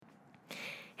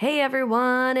Hey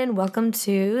everyone, and welcome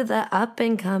to the Up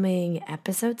and Coming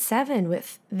episode 7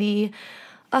 with the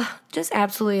just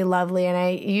absolutely lovely, and I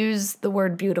use the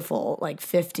word beautiful like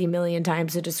 50 million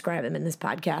times to describe him in this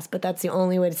podcast, but that's the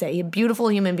only way to say it. A beautiful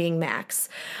human being, Max.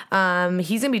 He's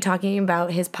going to be talking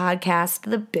about his podcast,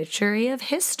 The Bitchery of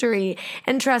History,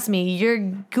 and trust me, you're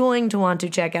going to want to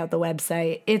check out the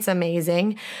website. It's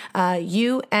amazing.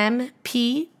 UMPBOH.com.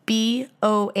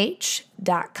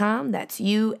 That's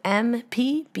UMPBOH.com.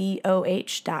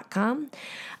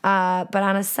 But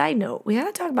on a side note, we got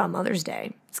to talk about Mother's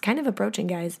Day. It's kind of approaching,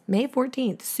 guys. May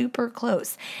 14th, super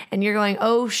close. And you're going,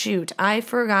 oh, shoot, I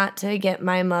forgot to get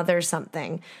my mother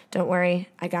something. Don't worry,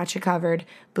 I got you covered.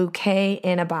 Bouquet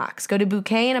in a Box. Go to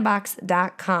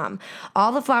bouquetinabox.com.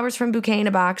 All the flowers from Bouquet in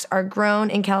a Box are grown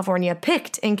in California,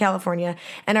 picked in California,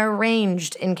 and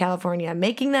arranged in California,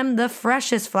 making them the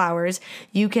freshest flowers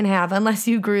you can have unless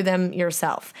you grew them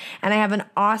yourself. And I have an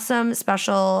awesome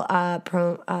special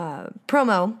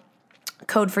promo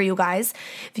code for you guys.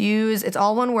 If you use, it's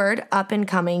all one word, Up and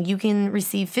Coming, you can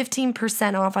receive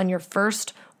 15% off on your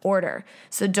first order.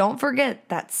 So don't forget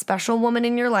that special woman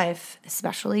in your life,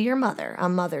 especially your mother,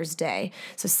 on Mother's Day.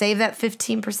 So save that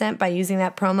 15% by using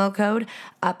that promo code,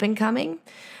 Up and Coming.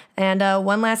 And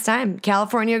one last time,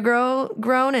 California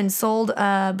grown and sold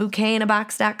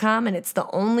bouquetinabox.com, and it's the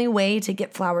only way to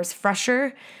get flowers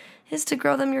fresher is to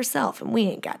grow them yourself, and we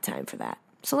ain't got time for that.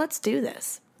 So let's do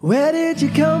this. Where did you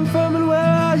come from and where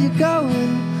are you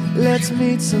going? Let's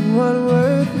meet someone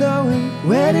worth knowing.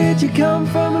 Where did you come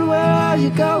from and where are you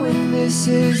going? This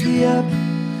is the Up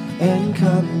and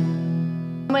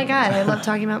Coming. Oh my God, I love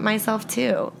talking about myself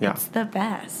too. Yeah. It's the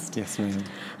best. Yes, ma'am.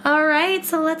 All right,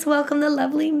 so let's welcome the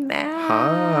lovely Max.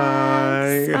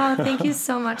 Hi. Oh, thank you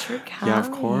so much for coming. Yeah, of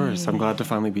course. I'm glad to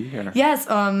finally be here. Yes,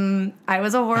 I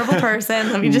was a horrible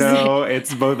person. Let me just No, say.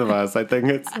 it's both of us. I think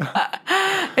it's...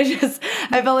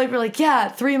 I felt like we're like, yeah,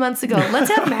 3 months ago, let's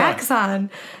have Max on.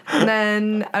 And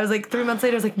then I was like, 3 months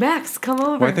later, I was like, Max, come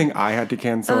over. Well, I think I had to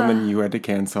cancel, and then you had to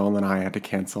cancel, and then I had to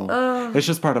cancel. It's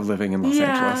just part of living in Los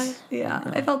Angeles. Yeah,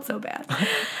 I felt so bad.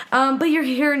 But you're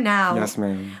here now. Yes,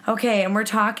 ma'am. Okay, and we're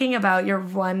talking about your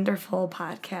wonderful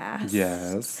podcast.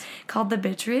 Yes. Called The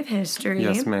Bitchery of History.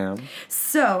 Yes, ma'am.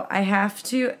 So I have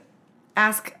to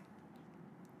ask,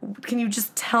 can you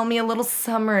just tell me a little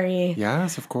summary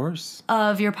Yes, of course.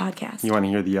 of your podcast? You want to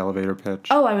hear the elevator pitch?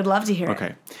 Oh, I would love to hear it.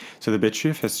 Okay. So The Bitchery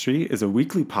of History is a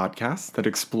weekly podcast that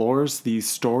explores the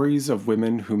stories of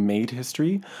women who made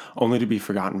history only to be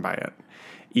forgotten by it.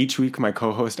 Each week, my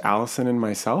co-host Allison and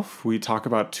myself, we talk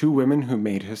about 2 women who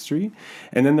made history.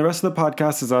 And then the rest of the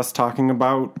podcast is us talking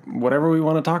about whatever we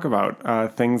want to talk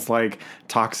about. Things like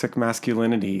toxic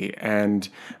masculinity and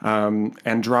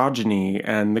androgyny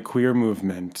and the queer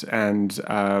movement and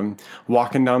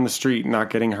walking down the street and not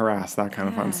getting harassed, that kind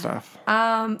of fun stuff.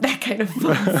 That kind of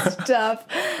fun stuff.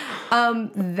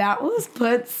 That was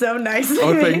put so nicely.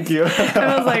 Oh, thank you.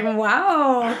 I was like,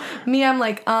 wow. Me, I'm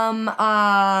like,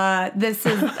 this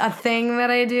is a thing that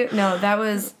I do. No,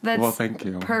 that's well, thank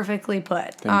you. Perfectly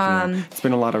put. Thank you. It's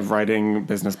been a lot of writing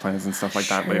business plans and stuff like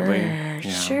that lately. Yeah.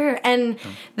 Sure. And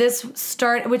this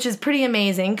which is pretty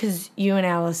amazing because you and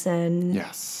Allison,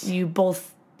 Yes. you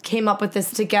both came up with this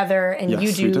together, and Yes, you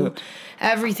we do did.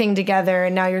 everything together,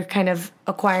 and now you're kind of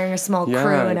acquiring a small crew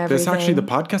and everything. The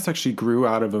podcast actually grew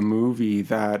out of a movie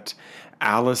that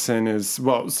Allison is,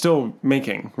 still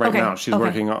making right now. She's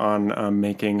working on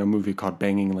making a movie called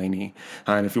Banging Laney.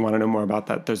 And if you want to know more about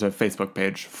that, there's a Facebook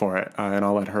page for it. And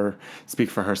I'll let her speak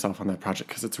for herself on that project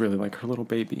because it's really like her little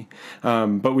baby.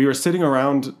 But we were sitting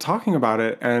around talking about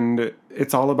it, and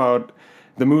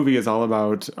the movie is all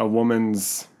about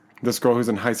this girl who's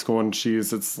in high school, and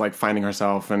it's like finding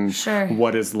herself and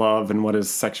what is love and what is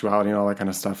sexuality and all that kind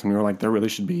of stuff. And we were like, there really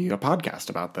should be a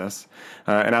podcast about this.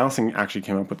 And Allison actually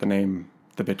came up with the name,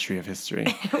 The Bitchery of History.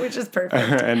 Which is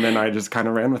perfect. And then I just kind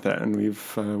of ran with it. And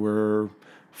we're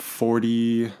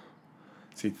 37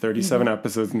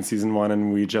 episodes in season 1,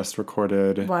 and we just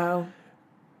recorded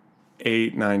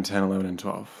 8, 9, 10, 11, and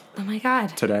 12. Oh my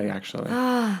God. Today, actually.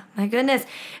 Oh, my goodness.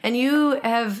 And you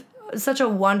have such a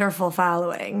wonderful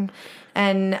following,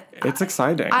 and it's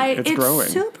exciting. It's growing.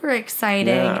 It's super exciting,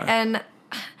 and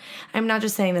I'm not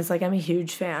just saying this. Like, I'm a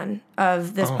huge fan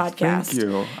of this podcast. Thank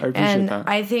you. I appreciate that.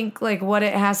 I think like what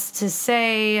it has to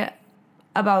say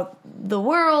about the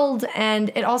world,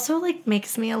 and it also like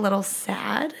makes me a little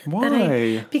sad.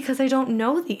 Why? Because I don't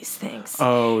know these things.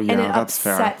 Oh yeah, and it that's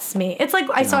fair. upsets me. It's like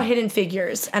I saw Hidden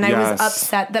Figures, and I was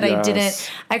upset that I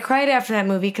didn't. I cried after that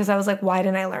movie because I was like, why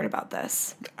didn't I learn about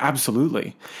this?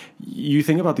 Absolutely. You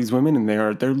think about these women, and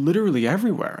they're literally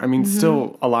everywhere. I mean,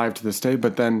 still alive to this day,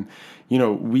 but then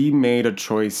we made a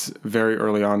choice very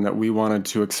early on that we wanted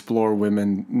to explore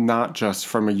women not just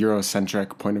from a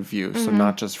Eurocentric point of view, so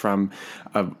not just from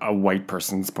a white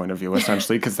person's point of view,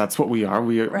 essentially, because that's what we are.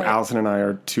 Right. Allison and I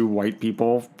are two white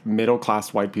people,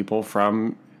 middle-class white people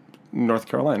from North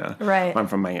Carolina. Right. I'm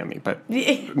from Miami, but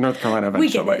North Carolina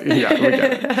eventually. We get it. Yeah, we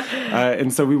get it.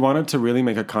 And so we wanted to really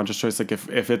make a conscious choice. Like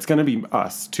if it's going to be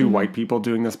us, two white people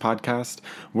doing this podcast,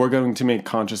 we're going to make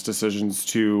conscious decisions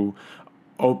to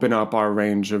open up our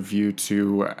range of view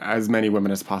to as many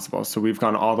women as possible. So we've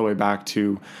gone all the way back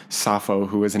to Sappho,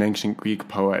 who was an ancient Greek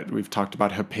poet. We've talked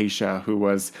about Hypatia, who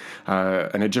was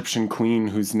an Egyptian queen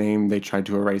whose name they tried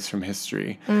to erase from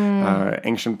history.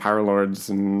 Ancient power lords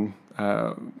and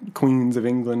queens of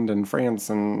England and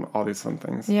France and all these fun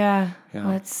things. Yeah.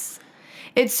 Well, it's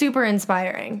super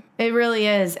inspiring. It really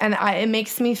is. And it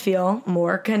makes me feel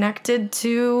more connected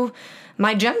to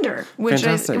my gender, which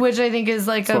I think is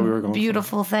like a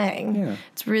beautiful thing. Yeah.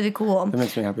 It's really cool. That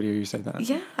makes me happy to hear you say that.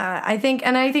 Yeah. I think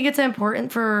it's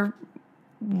important for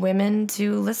women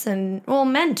to listen. Well,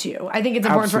 men too. I think it's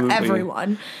important for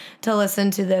everyone to listen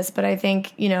to this. But I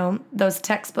think, those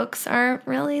textbooks aren't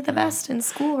really the best in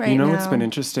school right now. What's been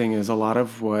interesting is a lot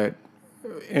of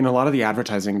the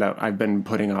advertising that I've been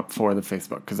putting up for the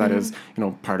Facebook, because that is,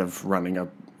 part of running a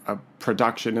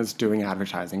production is doing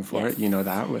advertising for it. You know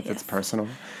that with its personal.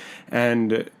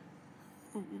 And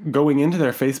going into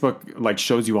their Facebook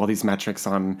shows you all these metrics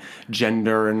on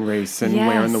gender and race and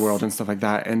where in the world and stuff like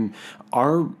that. And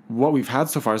what we've had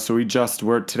so far, so we passed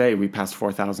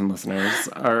 4,000 listeners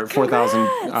or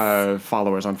 4,000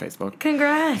 followers on Facebook.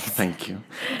 Congrats. Thank you.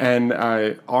 And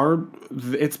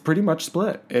it's pretty much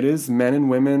split. It is men and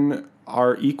women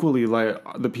are equally like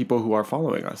the people who are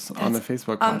following us on the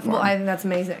Facebook platform. Well, I think that's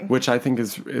amazing. Which I think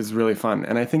is really fun.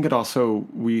 And I think it also,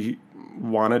 we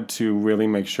wanted to really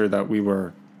make sure that we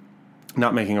were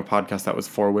not making a podcast that was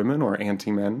for women or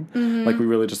anti-men. We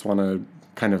really just want to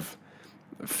kind of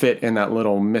fit in that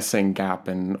little missing gap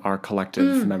in our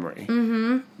collective memory.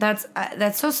 That's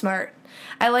so smart.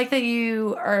 I like that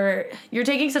you're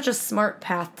taking such a smart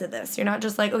path to this. You're not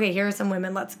just like, okay, here are some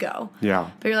women, let's go. Yeah.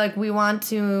 But you're like, we want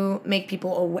to make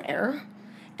people aware,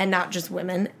 and not just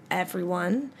women,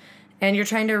 everyone. And you're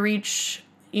trying to reach,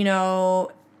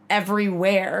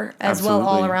 everywhere as well,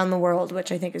 all around the world, which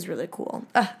I think is really cool.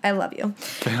 I love you.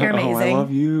 You're amazing. I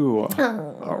love you.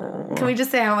 Oh. Can we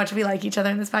just say how much we like each other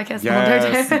in this podcast?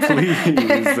 Yes, please.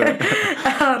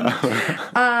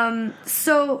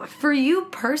 So for you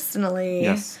personally,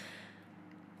 yes.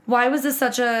 Why was this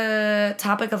such a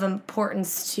topic of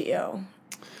importance to you?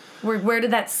 Where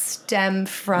did that stem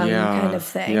from, kind of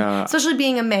thing? Yeah. Especially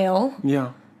being a male.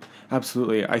 Yeah.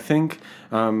 Absolutely. I think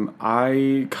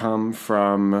I come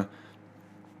from.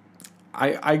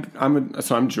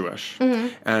 I'm Jewish,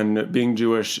 and being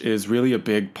Jewish is really a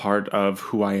big part of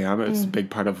who I am. It's a big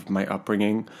part of my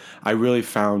upbringing. I really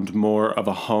found more of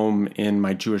a home in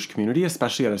my Jewish community,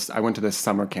 especially I went to this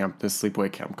summer camp, this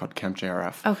sleepaway camp called Camp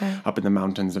JRF, up in the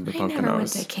mountains of the Poconos. I never went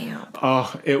to camp.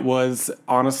 Oh, it was,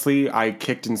 honestly, I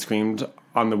kicked and screamed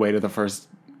on the way to the first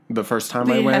time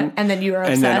I went, and then you were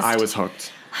obsessed. And then I was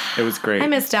hooked. It was great. I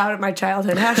missed out at my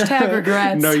childhood. #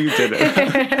 regrets. No, you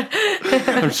didn't.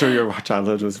 I'm sure your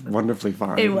childhood was wonderfully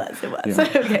fun. It was. Yeah.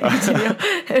 Okay,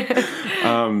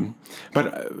 continue.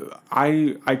 But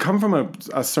I come from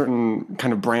a certain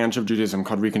kind of branch of Judaism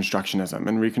called Reconstructionism.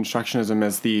 And Reconstructionism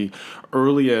is the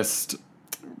earliest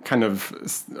kind of,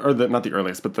 not the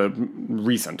earliest, but the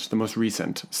most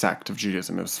recent sect of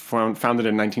Judaism. It was founded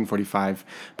in 1945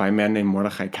 by a man named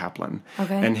Mordechai Kaplan.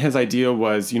 Okay. And his idea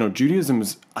was, Judaism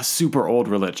is a super old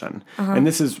religion. And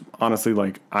this is honestly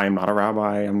I'm not a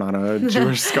rabbi, I'm not a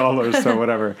Jewish scholar, so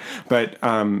whatever. But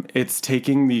it's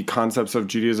taking the concepts of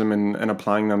Judaism and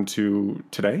applying them to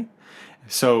today.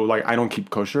 So I don't keep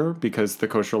kosher because the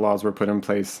kosher laws were put in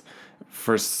place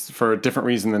for a different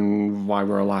reason than why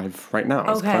we're alive right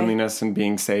now. It's cleanliness and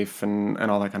being safe and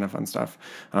all that kind of fun stuff.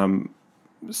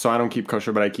 So I don't keep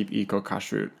kosher, but I keep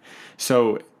eco-kashrut.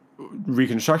 So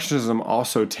Reconstructionism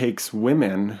also takes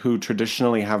women who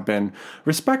traditionally have been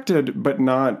respected, but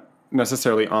not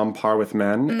necessarily on par with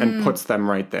men, and puts them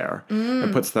right there.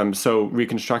 And puts them, so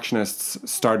Reconstructionists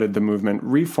started the movement,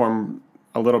 Reform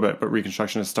a little bit, but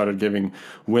Reconstructionists started giving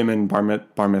women bar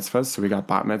mitzvahs. So we got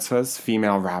bat mitzvahs,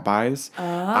 female rabbis.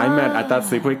 I met at that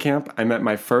sleepaway camp, I met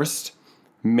my first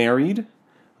married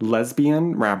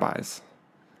lesbian rabbis.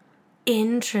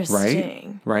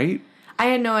 Interesting. Right? I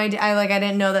had no idea. I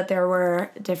didn't know that there were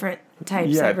different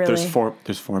types. Yeah, there's four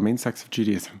main sects of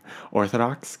Judaism: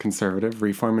 Orthodox, Conservative,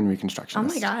 Reform, and Reconstructionist. Oh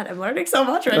my God, I'm learning so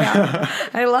much right now.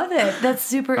 I love it. That's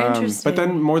super interesting. But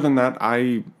then more than that,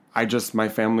 I my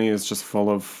family is just full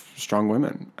of strong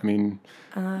women. I mean,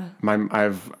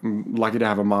 I'm lucky to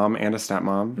have a mom and a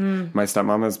stepmom. My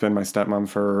stepmom has been my stepmom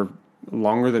for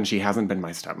longer than she hasn't been my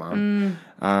stepmom.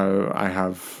 I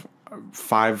have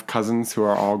 5 cousins who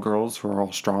are all girls, who are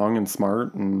all strong and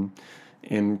smart and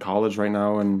in college right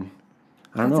now. And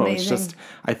I don't know. Amazing. It's just,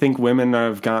 I think women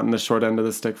have gotten the short end of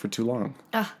the stick for too long.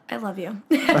 I love you.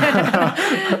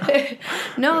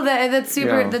 No, that's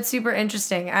super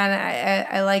interesting. And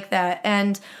I like that.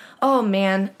 And oh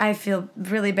man, I feel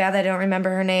really bad that I don't remember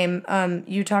her name.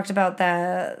 You talked about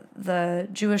the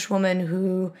Jewish woman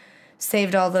who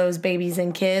saved all those babies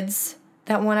and kids.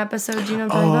 That one episode, do you know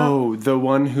what I'm talking about? Oh, the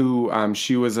one who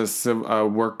she was a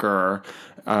worker,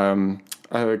 a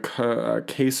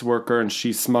case worker, and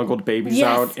she smuggled babies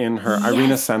out in her. Yes.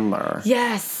 Irina Sendler.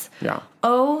 Yes. Yeah.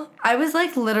 Oh, I was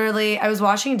like literally, I was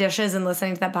washing dishes and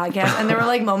listening to that podcast, and there were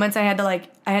like moments I had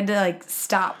to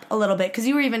stop a little bit because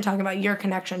you were even talking about your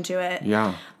connection to it.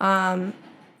 Yeah.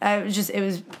 It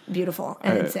was beautiful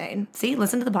and insane. See,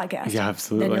 listen to the podcast. Yeah,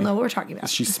 absolutely. Then you'll know what we're talking about.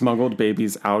 She smuggled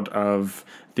babies out of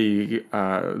the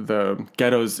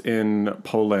ghettos in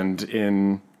Poland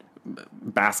in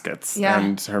baskets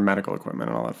and her medical equipment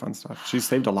and all that fun stuff. She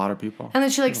saved a lot of people. And then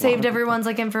she saved everyone's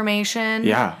information.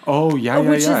 Yeah. Oh, yeah,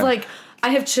 Which is I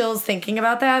have chills thinking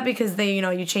about that because they,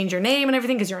 you change your name and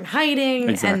everything because you're in hiding.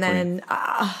 Exactly. And then,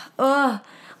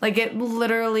 it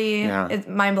literally, it's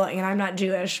mind-blowing. And I'm not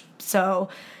Jewish, so,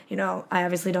 I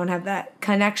obviously don't have that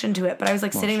connection to it. But I was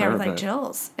sitting there with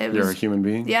chills. You're a human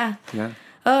being? Yeah. Yeah.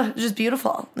 Oh, it was just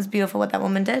beautiful. It was beautiful what that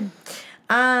woman did.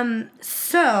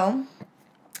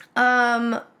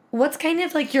 What's kind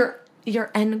of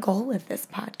your end goal with this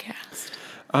podcast?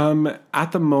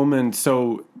 At the moment,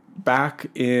 so back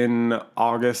in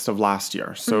August of last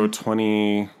year, so what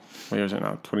year is it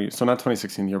now? So not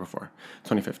 2016, the year before,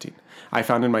 2015. I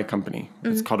founded my company.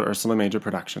 It's called Ursula Major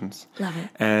Productions. Love it.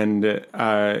 And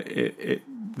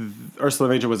Ursula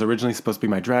Major was originally supposed to be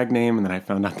my drag name, and then I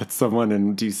found out that someone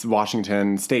in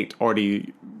Washington State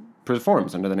already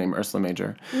performs under the name Ursula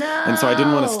Major. No. And so I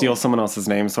didn't want to steal someone else's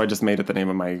name, so I just made it the name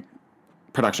of my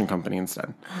production company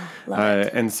instead. Love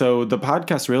it. And so the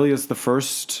podcast really is the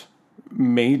first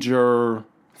major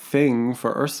thing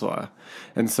for Ursula.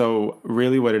 And so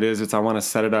really what it is, I want to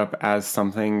set it up as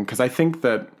something, because I think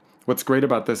that what's great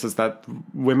about this is that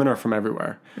women are from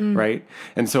everywhere, right?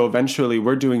 And so eventually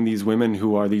we're doing these women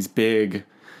who are these big,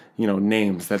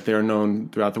 names that they're known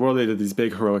throughout the world. They did these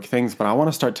big heroic things, but I want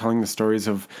to start telling the stories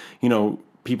of,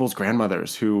 people's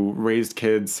grandmothers who raised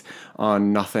kids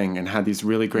on nothing and had these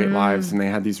really great lives, and they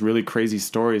had these really crazy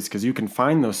stories, because you can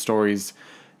find those stories,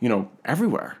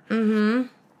 everywhere. Mm-hmm.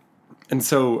 And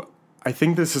so I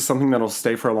think this is something that'll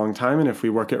stay for a long time, and if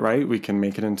we work it right, we can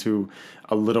make it into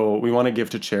we want to give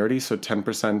to charity, so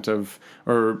 10%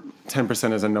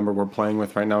 is a number we're playing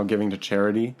with right now, giving to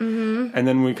charity. Mm-hmm. And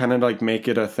then we kind of make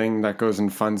it a thing that goes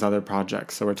and funds other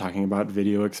projects. So we're talking about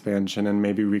video expansion and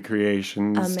maybe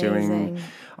recreations, doing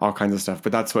all kinds of stuff.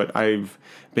 But that's what I've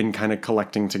been kind of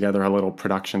collecting together, a little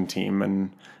production team,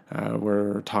 and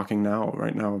we're talking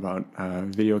right now about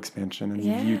video expansion and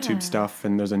YouTube stuff,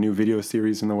 and there's a new video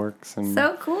series in the works. And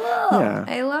so cool. Yeah.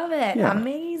 I love it. Yeah.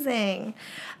 Amazing.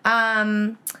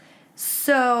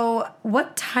 So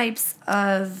what types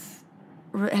of,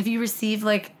 have you received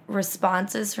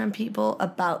responses from people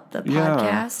about the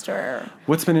podcast? Or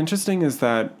what's been interesting is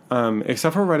that,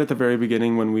 except for right at the very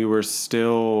beginning when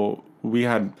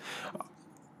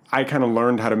I kind of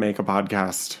learned how to make a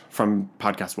podcast from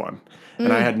podcast one.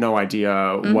 And I had no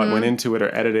idea what went into it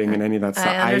or editing and any of that stuff.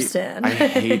 I understand. I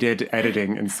hated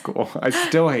editing in school. I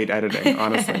still hate editing,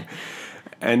 honestly.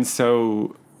 And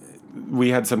so we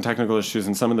had some technical issues,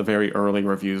 and some of the very early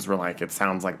reviews were it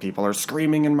sounds like people are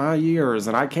screaming in my ears,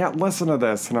 and I can't listen to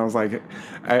this. And I was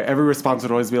every response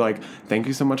would always be thank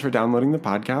you so much for downloading the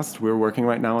podcast. We're working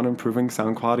right now on improving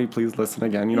sound quality. Please listen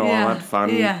again. All that fun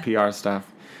PR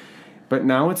stuff. But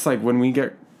now it's when we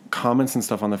get comments and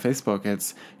stuff on the Facebook,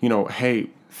 it's, hey,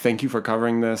 thank you for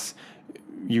covering this.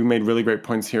 You made really great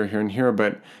points here, and here,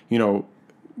 but,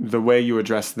 the way you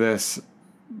address this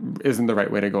isn't the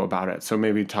right way to go about it. So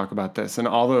maybe talk about this. And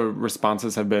all the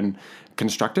responses have been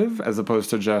constructive as opposed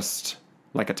to just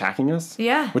attacking us.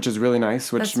 Yeah. Which is really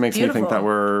nice, which makes me think that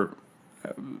we're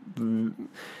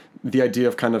the idea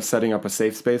of kind of setting up a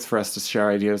safe space for us to share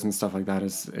ideas and stuff like that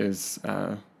is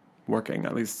working,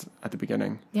 at least at the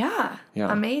beginning. Yeah.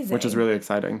 Amazing. Which is really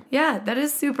exciting. Yeah, that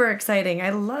is super exciting.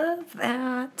 I love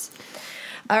that.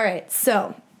 All right.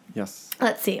 So. Yes.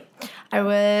 Let's see. I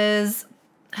want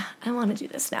to do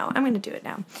this now. I'm going to do it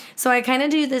now. So I kind of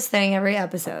do this thing every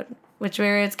episode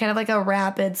where it's kind of like a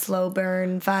rapid, slow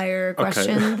burn fire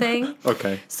question thing.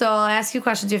 Okay. So I'll ask you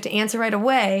questions. You have to answer right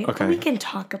away. Okay. We can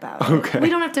talk about it. Okay. We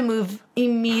don't have to move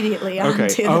immediately on to the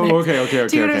next. Okay.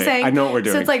 Do you know what I'm saying? I know what we're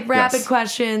doing. So it's like rapid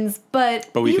questions, but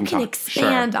we you can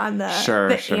expand on the answer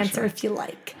if you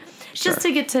like. Just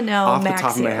to get to know off Max the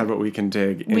top of my here. head, what we can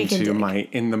dig into my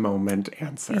in the moment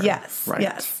answer. Yes. Right.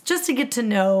 Yes. Just to get to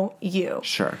know you.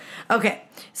 Sure. Okay.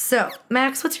 So,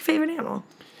 Max, what's your favorite animal?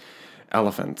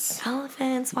 Elephants.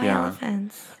 Elephants. Why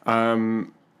elephants?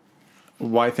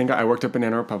 Well, I think I worked at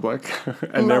Banana Republic,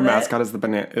 and their mascot is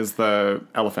the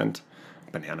elephant.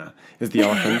 Banana is the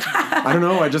elephant. I don't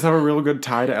know. I just have a real good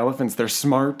tie to elephants. They're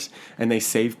smart and they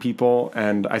save people.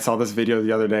 And I saw this video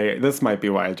the other day. This might be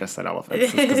why I just said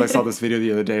elephants, because I saw this video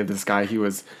the other day of this guy. He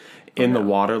was in the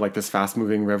water, like this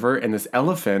fast-moving river, and this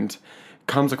elephant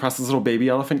comes across. This little baby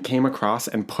elephant came across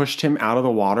and pushed him out of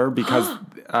the water because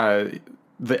the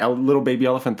little baby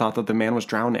elephant thought that the man was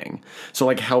drowning. So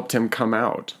like helped him come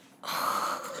out.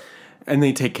 And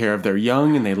they take care of their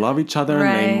young, and they love each other,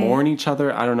 and they mourn each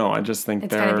other. I don't know. I just think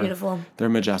it's kind of beautiful. They're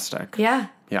majestic. Yeah.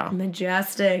 Yeah.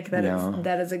 Majestic.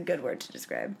 That is a good word to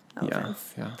describe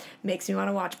elephants. Yeah. Makes me want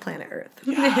to watch Planet Earth.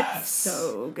 Yes.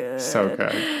 So good. So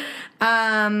good.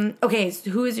 Okay,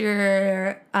 so who is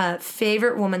your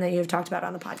favorite woman that you've talked about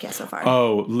on the podcast so far?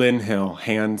 Oh, Lynn Hill,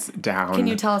 hands down. Can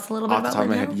you tell us a little bit about Lynn Hill? Off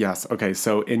the top of my head, yes. Okay,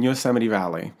 so in Yosemite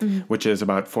Valley, which is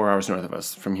about 4 hours north of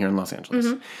us from here in Los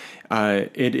Angeles,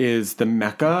 it is the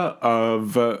mecca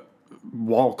of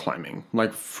wall climbing,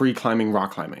 like free climbing,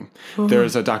 rock climbing.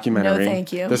 There's a documentary. No,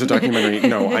 thank you. There's a documentary.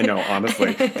 No, I know,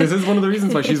 honestly. This is one of the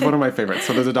reasons why she's one of my favorites.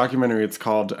 So there's a documentary. It's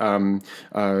called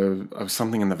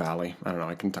Something in the Valley. I don't know.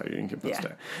 I can tell you. You can post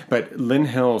it. But Lynn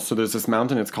Hill, so there's this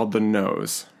mountain. It's called the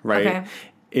Nose, right? Okay.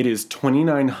 It is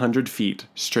 2,900 feet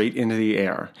straight into the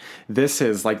air. This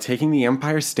is like taking the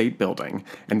Empire State Building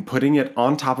and putting it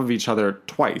on top of each other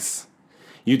twice.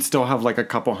 You'd still have like a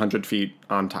couple 100 feet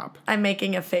on top. I'm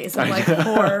making a face of like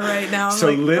horror right now. So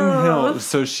Lynn Hill,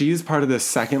 so she's part of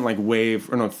this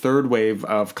third wave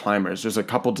of climbers. There's a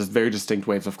couple just very distinct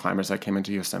waves of climbers that came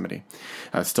into Yosemite,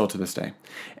 still to this day.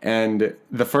 And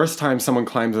the first time someone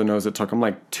climbed the Nose, it took them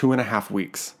like 2.5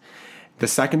 weeks. The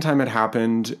second time it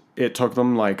happened, it took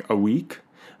them like a week.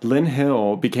 Lynn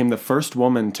Hill became the first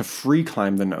woman to free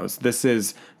climb the Nose. This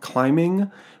is climbing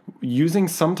using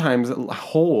sometimes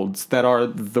holds that are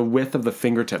the width of the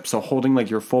fingertips. So holding like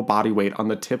your full body weight on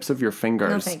the tips of your fingers.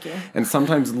 No, thank you. And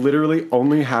sometimes literally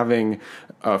only having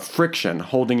friction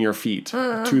holding your feet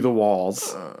to the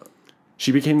walls.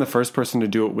 She became the first person to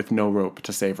do it with no rope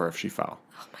to save her if she fell.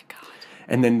 Oh my God.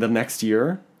 And then the next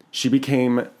year, she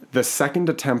became the second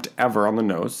attempt ever on the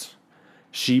Nose.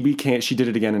 She did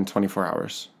it again in 24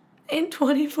 hours. In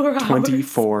 24 hours.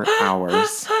 24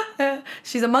 hours.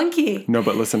 She's a monkey. No,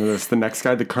 but listen to this. The next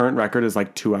guy, the current record is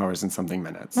like 2 hours and something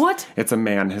minutes. What? It's a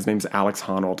man. His name's Alex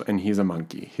Honnold, and he's a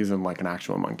monkey. He's like an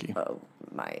actual monkey. Oh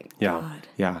my God.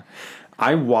 Yeah.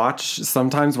 I watch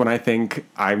sometimes when I think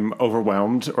I'm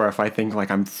overwhelmed or if I think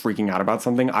like I'm freaking out about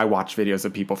something, I watch videos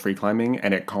of people free climbing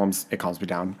and it calms me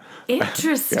down.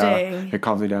 Interesting. Yeah, it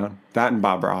calms me down. That and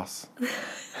Bob Ross.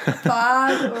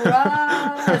 Bob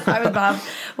Ross. I was Bob.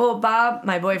 Well, Bob,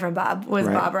 my boyfriend Bob, was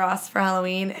Bob Ross for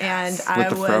Halloween, and With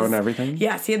the fro and everything?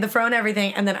 Yes, he had the fro and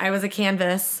everything, and then I was a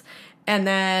canvas. And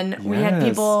then we had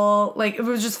people, like, it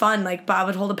was just fun. Like, Bob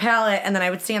would hold a palette, and then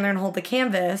I would stand there and hold the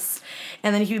canvas.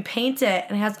 And then he would paint it,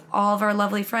 and it has all of our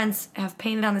lovely friends have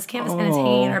painted on this canvas, and it's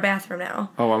hanging in our bathroom now.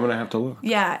 Oh, I'm going to have to look.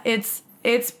 Yeah, it's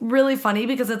really funny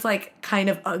because it's like kind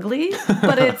of ugly,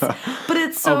 but it's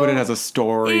so. But it has a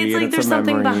story. It's like and there's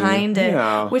something behind it,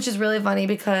 yeah. Which is really funny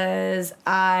because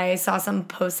I saw some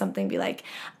post something be like,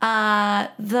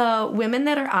 the women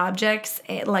that are objects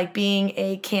like being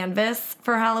a canvas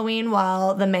for Halloween,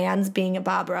 while the man's being a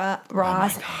Bob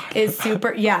Ross is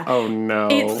super. Yeah. Oh no.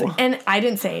 And I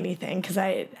didn't say anything because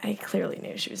I clearly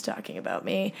knew she was talking about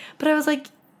me, but I was like,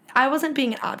 I wasn't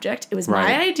being an object. It was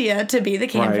my idea to be the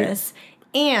canvas. Right.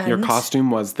 And your costume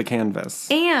was the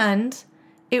canvas. And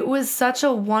it was such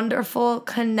a wonderful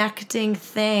connecting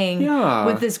thing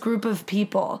with this group of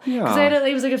people. Because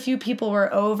it was like a few people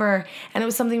were over, and it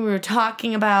was something we were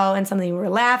talking about and something we were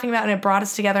laughing about, and it brought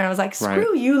us together. And I was like,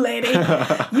 screw you, lady.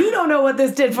 You don't know what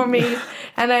this did for me.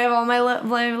 And I have all my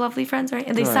lovely friends, right?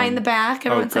 And they signed the back.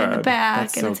 Everyone signed the back.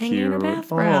 That's and so it's hanging in our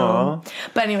bathroom. Aww.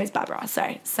 But anyways, Bob Ross.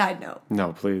 Sorry. Side note.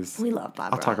 No, please. We love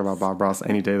Bob Ross. I'll talk about Bob Ross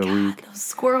any day of the week. Those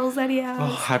squirrels that he has.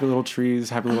 Oh, happy little trees,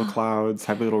 happy little clouds,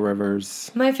 happy little rivers.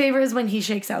 My favorite is when he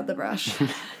shakes out the brush.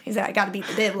 He's like, I gotta beat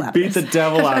the devil out of Beat the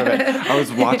devil out of it.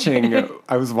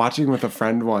 I was watching with a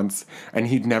friend once, and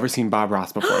he'd never seen Bob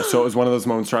Ross before. So it was one of those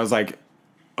moments where I was like,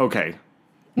 okay,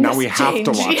 now we have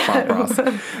to watch Yeah. Bob Ross.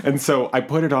 And so I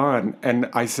put it on, and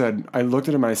I looked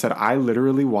at him and I said, I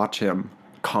literally watch him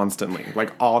constantly,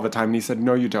 like all the time. And he said,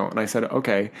 no, you don't. And I said,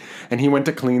 okay. And he went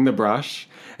to clean the brush,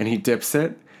 and he dips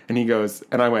it, and he goes,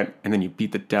 and I went, and then you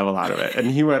beat the devil out of it. And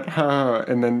he went, huh.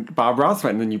 And then Bob Ross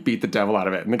went, and then you beat the devil out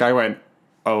of it. And the guy went,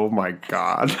 oh my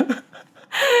God.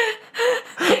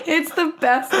 It's the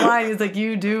best line. He's like,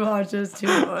 you do watch this too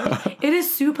much. It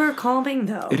is super calming,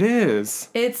 though. It is.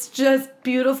 It's just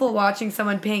beautiful watching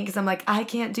someone paint, because I'm like, I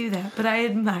can't do that, but I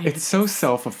admire It's so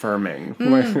self-affirming.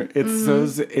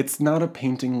 It's not a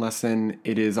painting lesson.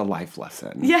 It is a life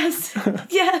lesson. Yes.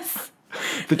 Yes.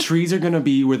 The trees are going to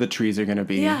be where the trees are going to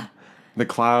be. Yeah. The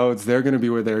clouds, they're going to be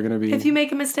where they're going to be. If you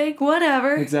make a mistake,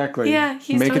 whatever. Exactly. Yeah.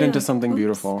 Make it into something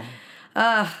beautiful.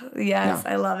 Yes, Yeah.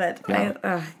 I love it.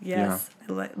 Yeah. Yes.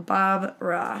 Bob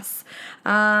Ross.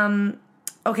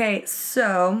 Okay,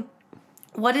 so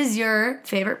what is your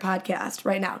favorite podcast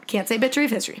right now? Can't say Bitchery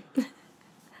of History.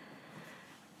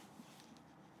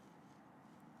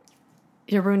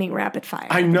 You're ruining rapid fire.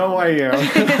 I know I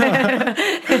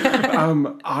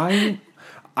am.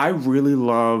 I really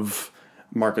love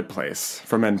Marketplace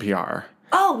from NPR.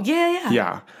 Oh, yeah.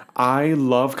 Yeah. I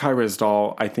love Kai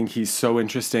Ryssdal. I think he's so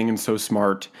interesting and so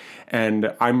smart.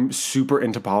 And I'm super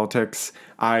into politics.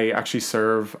 I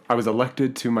was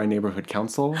elected to my neighborhood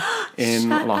council in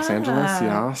Los Angeles.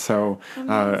 Yeah. So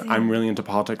I'm really into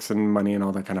politics and money and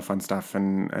all that kind of fun stuff.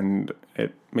 And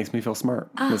it makes me feel smart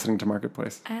listening to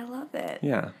Marketplace. I love it.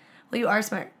 Yeah. Well, you are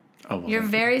smart. Oh, well, You're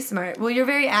very smart. Well, you're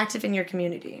very active in your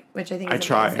community, which I think is I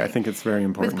try. amazing. I think it's very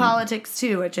important. With politics,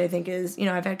 too, which I think is,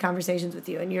 I've had conversations with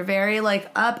you, and you're very,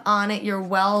 up on it. You're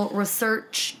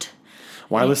well-researched.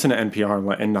 Well, I listen to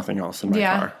NPR and nothing else in my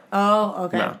car. Oh,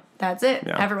 okay. No. That's it.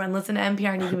 Yeah. Everyone listen to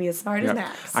NPR, and you can be as smart as Yeah.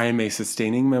 Max. I am a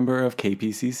sustaining member of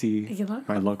KPCC, You love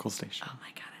my local station. Oh, my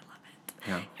God, I love it.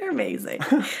 Yeah. You're amazing.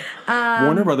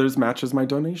 Warner Brothers matches my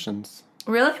donations.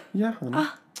 Really? Yeah.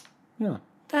 Yeah.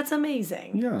 That's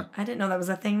amazing. Yeah. I didn't know that was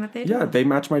a thing that they do. Yeah, they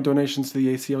match my donations to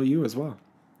the ACLU as well.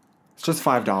 It's just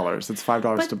 $5. It's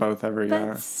 $5 to both every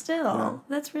year. But still,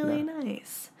 that's really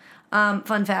nice.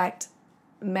 Fun fact.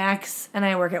 Max and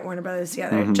I work at Warner Brothers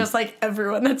together, just like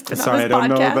everyone that's been Sorry, on this podcast. I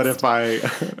don't know, but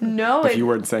if if you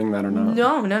weren't saying that or not.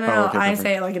 No. Oh, okay, I perfect.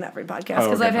 say it like in every podcast, Oh,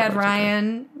 because okay, I've had perfect,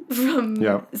 Ryan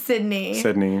from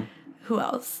Sydney. Who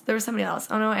else? There was somebody else.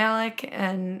 Oh no, Alec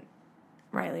and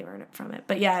Riley were from it.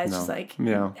 But yeah, it's just like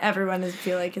everyone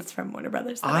feel like it's from Warner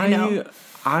Brothers. I know.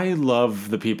 I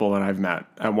love the people that I've met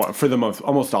for the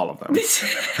almost all of them.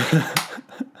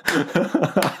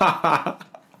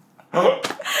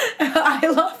 I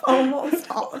love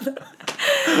almost all of them.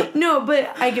 No,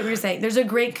 but I get what you're saying. There's a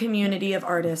great community of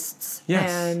artists. Yes.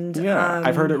 And,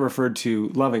 I've heard it referred to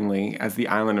lovingly as the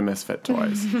Island of Misfit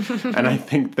Toys. And I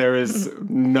think there is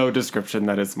no description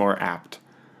that is more apt.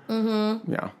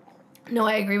 Mm-hmm. Yeah. No,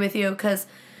 I agree with you, because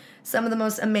some of the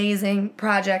most amazing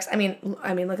projects, I mean,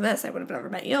 look at this. I would have never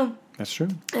met you. That's true.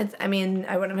 I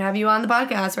wouldn't have you on the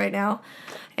podcast right now.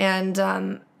 And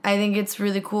I think it's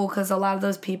really cool, because a lot of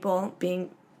those people,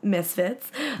 being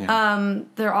misfits,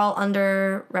 they're all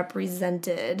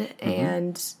underrepresented,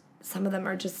 and some of them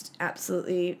are just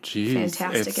absolutely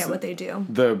fantastic at what they do.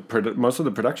 Most of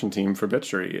the production team for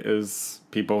Bitchery is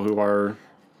people who are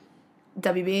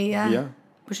WB, yeah.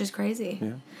 Which is crazy.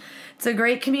 Yeah. It's a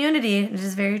great community. It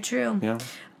is very true. Yeah.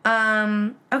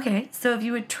 Okay, so if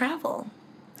you would travel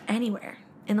anywhere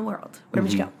in the world, where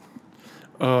would you go?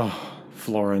 Oh,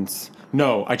 Florence.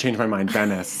 No, I changed my mind.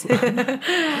 Venice.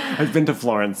 I've been to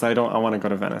Florence. I want to go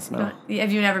to Venice now.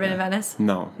 Have you never been to Venice?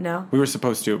 No. We were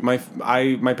supposed to. My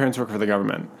parents work for the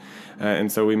government. And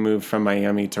so we moved from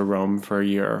Miami to Rome for a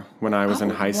year when I was in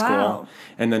high school.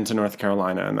 And then to North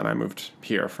Carolina. And then I moved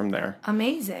here from there.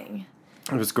 Amazing.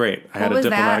 It was great. I had a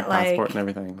diplomatic passport and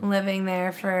everything. Living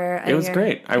there for a year? It was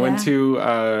great. I went to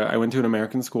an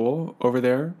American school over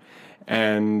there,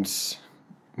 and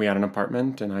we had an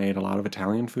apartment, and I ate a lot of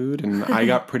Italian food, and I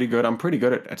got pretty good. I'm pretty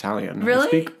good at Italian. Really? I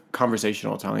speak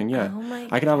conversational Italian, yeah. Oh my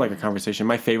I can have like a conversation.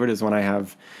 My favorite is when I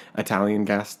have Italian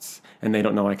guests, and they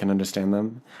don't know I can understand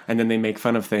them, and then they make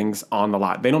fun of things on the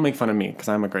lot. They don't make fun of me, because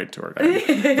I'm a great tour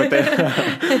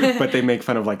guide, but they make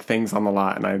fun of like things on the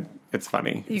lot, and it's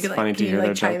funny. It's funny to hear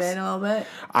their chime jokes. in a little bit?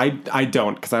 I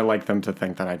don't, because I like them to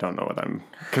think that I don't know what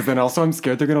because then also I'm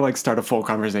scared they're gonna like start a full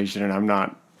conversation, and I'm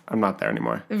not there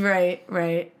anymore.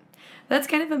 Right. That's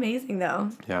kind of amazing,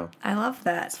 though. Yeah. I love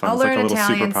that. Fun. I'll It's like learn a little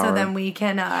Italian so superpower. then we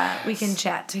can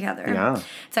chat together. Yeah.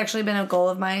 It's actually been a goal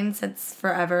of mine since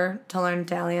forever to learn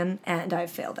Italian, and I've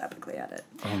failed epically at it.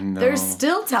 Oh, no. There's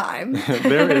still time.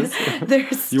 There is.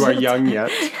 There's You are still young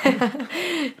yet.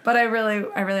 But I really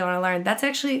want to learn.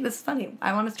 This is funny.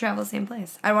 I want to travel the same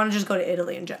place. I want to just go to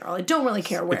Italy in general. I don't really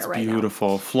care where It's right now.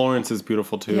 beautiful. Florence is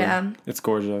beautiful too. Yeah. It's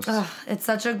gorgeous. It's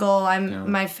such a goal.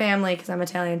 My family, because I'm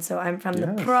Italian, so I'm from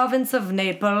the Yes. province of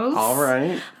Naples. All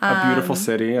right. A beautiful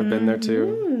city. I've been there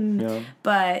too. Yeah.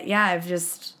 But yeah, I've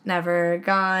just never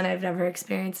gone. I've never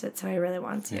experienced it, so I really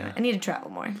want to. Yeah. I need to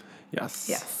travel more. Yes.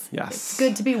 Yes. Yes. It's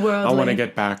good to be worldly. I want to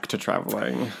get back to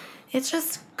traveling. It's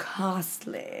just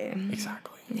costly.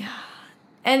 Exactly. Yeah.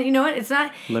 And you know what? It's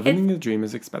not... Living the dream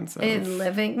is expensive.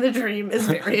 living the dream is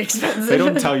very expensive. They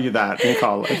don't tell you that in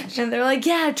college. And they're like,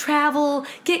 yeah, travel,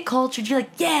 get cultured. You're like,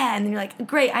 yeah. And then you're like,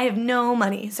 great, I have no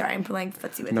money. Sorry, I'm playing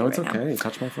footsie with No, you it's right okay.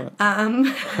 Touch my foot.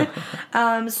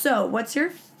 now. So, what's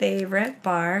your favorite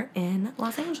bar in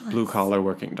Los Angeles? Blue Collar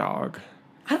Working Dog.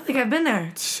 I don't think I've been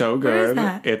there. So good. Where is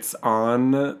that? It's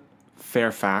on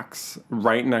Fairfax,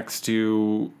 right next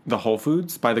to the Whole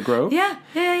Foods by the Grove. Yeah.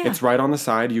 It's right on the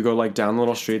side. You go like down the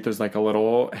little street. There's like a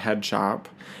little head shop,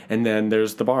 and then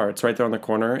there's the bar. It's right there on the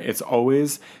corner. It's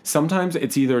always, sometimes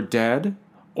it's either dead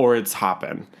or it's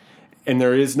hopping. And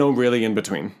there is no really in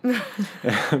between.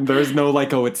 There's no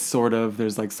like, oh, it's sort of,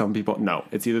 there's like some people. No,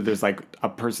 it's either there's like a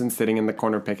person sitting in the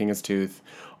corner picking his tooth,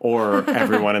 or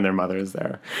everyone and their mother is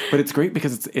there. But it's great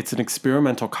because it's an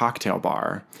experimental cocktail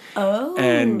bar. Oh.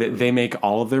 And they make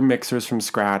all of their mixers from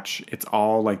scratch. It's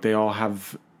all like, they all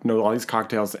have, all these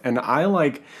cocktails. And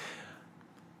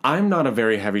I'm not a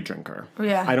very heavy drinker.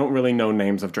 Yeah. I don't really know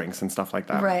names of drinks and stuff like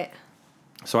that. Right.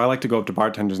 So I like to go up to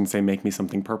bartenders and say, make me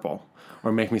something purple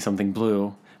or make me something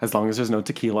blue. As long as there's no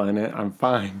tequila in it, I'm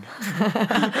fine.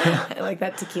 I like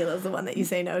that tequila is the one that you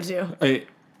say no to.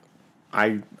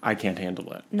 I can't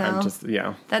handle it. No. I'm just,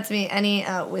 yeah. That's me. Any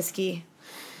whiskey.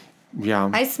 Yeah.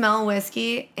 I smell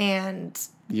whiskey and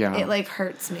Yeah. it like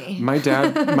hurts me. My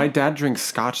dad drinks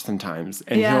scotch sometimes,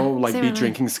 and Yeah, he'll like same be with me.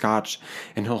 drinking scotch,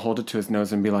 and he'll hold it to his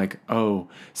nose and be like, "Oh,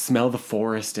 smell the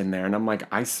forest in there," and I'm like,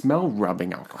 "I smell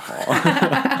rubbing alcohol."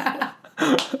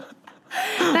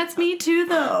 That's me too,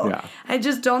 though. Yeah. I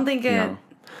just don't think it Yeah.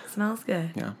 smells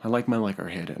good. Yeah, I like my liquor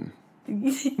hidden.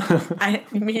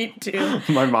 Me too.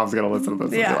 My mom's gonna listen to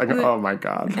this Yeah. and be like, "Oh my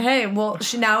god." Hey, well,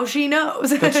 now she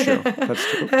knows. That's true. That's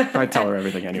true. I tell her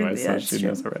everything anyway, so That's she true.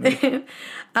 knows already.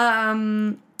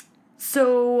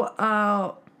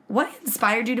 So, what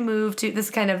inspired you to move to this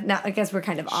kind of, now I guess we're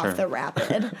kind of Sure. off the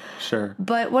rapid, Sure.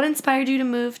 but what inspired you to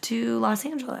move to Los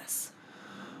Angeles?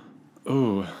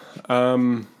 Ooh.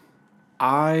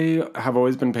 I have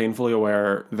always been painfully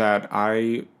aware that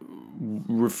I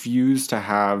refuse to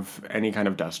have any kind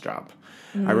of desk job.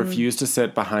 I refuse to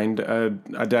sit behind a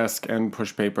desk and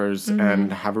push papers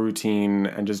and have a routine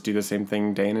and just do the same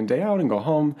thing day in and day out and go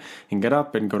home and get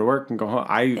up and go to work and go home.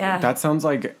 That sounds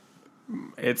like,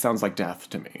 it sounds like death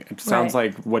to me. It sounds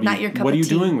Right. like, what Not are your cup you of tea.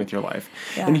 doing with your life?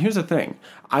 Yeah. And here's the thing.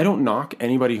 I don't knock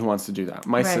anybody who wants to do that.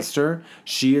 My Right. sister,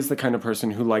 she is the kind of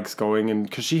person who likes going, and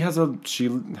because she has a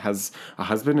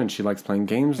husband and she likes playing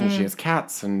games and she has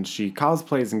cats and she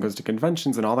cosplays and goes to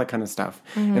conventions and all that kind of stuff.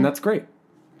 And that's great.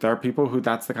 There are people who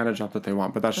that's the kind of job that they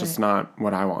want, but that's just not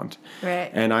what I want. Right.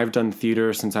 And I've done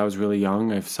theater since I was really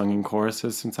young. I've sung in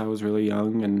choruses since I was really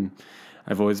young, and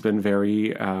I've always been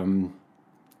very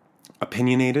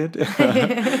opinionated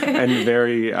and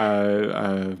very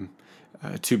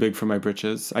too big for my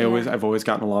britches. I've always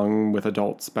gotten along with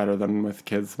adults better than with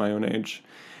kids my own age.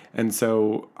 And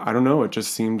so, I don't know, it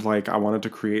just seemed like I wanted to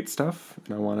create stuff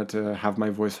and I wanted to have my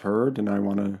voice heard and I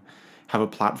want to have a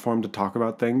platform to talk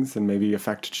about things and maybe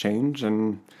affect change.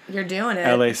 And You're doing it.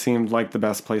 LA seemed like the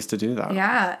best place to do that.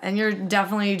 Yeah, and you're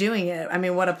definitely doing it. I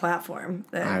mean, what a platform.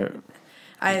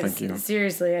 Thank you.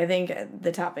 Seriously, I think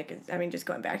the topic is, I mean, just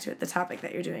going back to it, the topic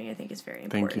that you're doing, I think is very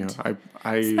important. Thank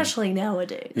you. Especially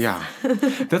nowadays. Yeah.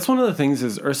 That's one of the things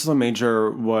is Ursula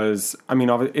Major was, I mean,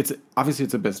 obviously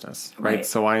it's a business, right?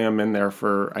 So I am in there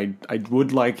I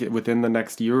would like it within the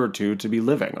next year or two to be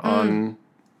living on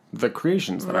the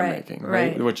creations that I'm making,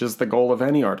 right? Which is the goal of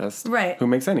any artist who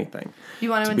makes anything. You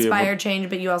want to inspire change,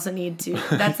 but you also need to,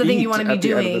 that's the thing you want to be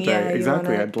doing. Yeah,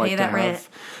 exactly. I'd like to rent. have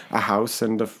a house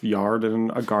and a yard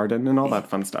and a garden and all that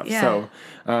fun stuff. Yeah.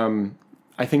 So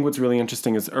I think what's really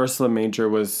interesting is Ursula Major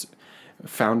was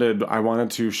founded, I wanted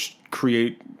to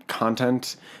create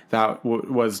content that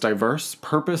was diverse,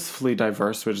 purposefully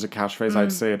diverse, which is a catchphrase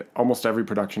I'd say at almost every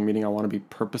production meeting. I want to be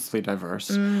purposefully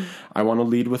diverse. I want to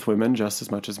lead with women just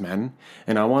as much as men.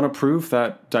 And I want to prove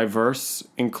that diverse,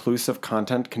 inclusive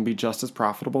content can be just as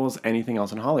profitable as anything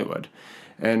else in Hollywood.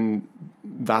 And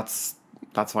that's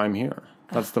why I'm here.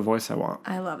 That's the voice I want.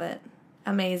 I love it.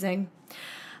 Amazing.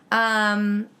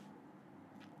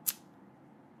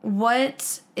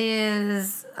 What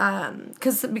is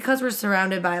because we're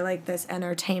surrounded by like this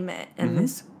entertainment and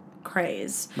this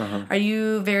craze, are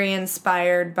you very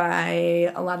inspired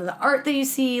by a lot of the art that you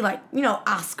see, like, you know,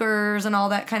 Oscars and all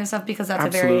that kind of stuff, because that's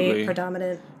Absolutely. a very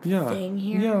predominant thing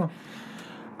here? Yeah.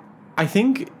 I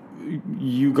think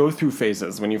you go through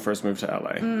phases when you first move to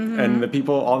LA. And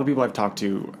all the people I've talked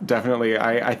to, definitely,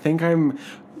 I think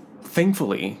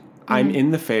thankfully, I'm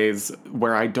in the phase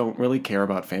where I don't really care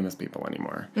about famous people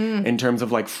anymore in terms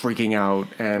of like freaking out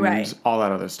and all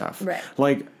that other stuff. Right.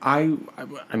 Like I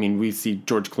mean, we see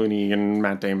George Clooney and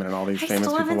Matt Damon and all these famous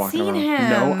people walking around. Him.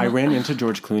 No, I ran into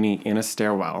George Clooney in a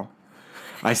stairwell.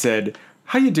 I said,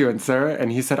 "How you doing, sir?"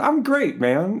 And he said, "I'm great,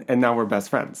 man." And now we're best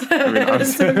friends. I mean,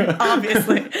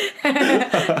 obviously.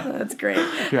 That's great.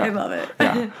 Yeah. I love it.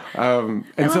 Yeah. And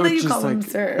I love so that you it's just call him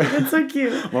sir. That's so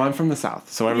cute. Well, I'm from the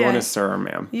South, so everyone is sir or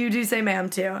ma'am. You do say ma'am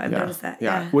too. I've noticed that.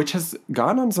 Yeah. Which has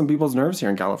gotten on some people's nerves here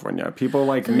in California. People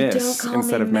like miss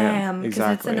instead of ma'am.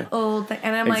 Exactly. It's an old thing.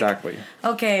 And I'm like,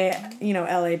 okay, you know,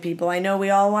 LA people, I know we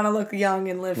all want to look young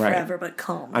and live forever, but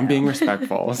calm down. I'm being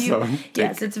respectful.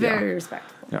 Yes, it's very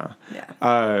respectful. Yeah.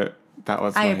 Yeah. That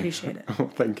was I appreciate it. Oh,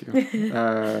 thank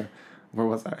you. Where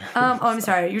was I? I'm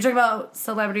sorry. You're talking about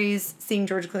celebrities seeing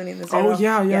George Clooney in the stairwell. Oh,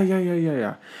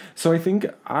 yeah. So I think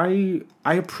I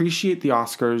appreciate the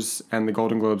Oscars and the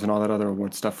Golden Globes and all that other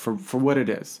award stuff for what it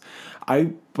is.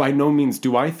 I, by no means,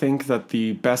 do I think that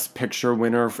the Best Picture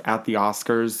winner at the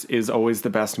Oscars is always the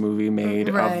best movie made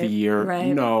of the year.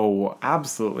 Right. No,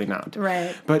 absolutely not.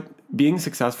 Right. But being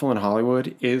successful in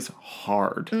Hollywood is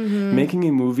hard. Making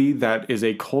a movie that is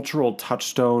a cultural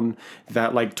touchstone,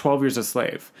 that like 12 Years a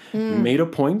Slave made a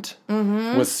point,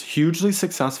 was hugely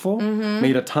successful,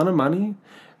 made a ton of money,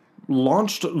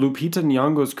 launched Lupita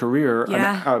Nyong'o's career,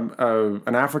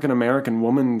 an African-American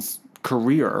woman's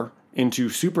career, into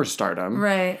superstardom.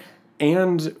 Right.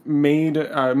 And made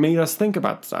us think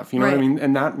about stuff, you know what I mean?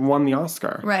 And that won the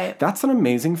Oscar. Right. That's an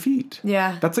amazing feat.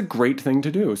 Yeah. That's a great thing to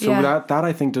do. So that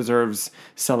I think deserves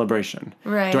celebration.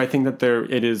 Right. Do I think that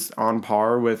it is on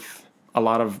par with a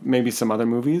lot of maybe some other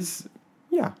movies?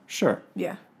 Yeah, sure.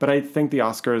 Yeah. But I think the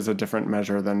Oscar is a different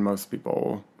measure than most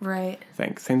people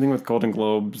think. Same thing with Golden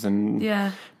Globes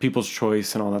and People's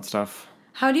Choice and all that stuff.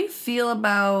 How do you feel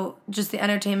about just the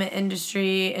entertainment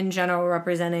industry in general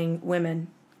representing women?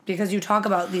 Because you talk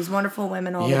about these wonderful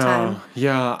women all the time.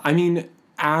 Yeah. I mean,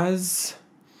 it's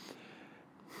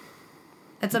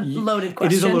a loaded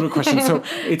question. It is a loaded question. So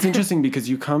it's interesting because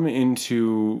you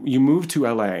move to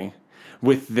LA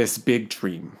with this big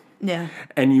dream. Yeah.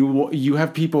 And you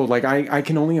have people, like, I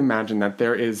can only imagine that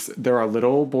there are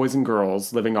little boys and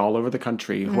girls living all over the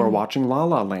country who are watching La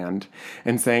La Land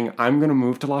and saying, I'm going to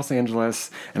move to Los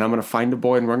Angeles and I'm going to find a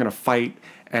boy and we're going to fight.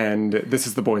 And this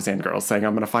is the boys and girls saying,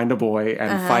 I'm going to find a boy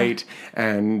and fight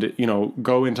and, you know,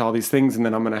 go into all these things. And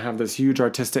then I'm going to have this huge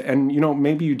artistic, and, you know,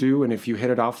 maybe you do. And if you hit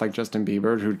it off like Justin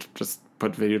Bieber, who just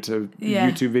put YouTube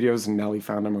videos and Nelly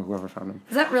found him or whoever found him.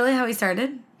 Is that really how he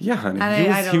started? Yeah, honey.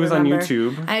 He was on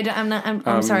YouTube.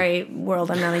 I'm sorry,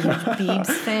 world. I'm not a huge Biebs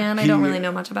fan. I don't really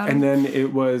know much about him. And then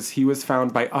he was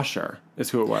found by Usher,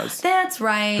 is who it was. That's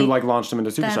right. Who like launched him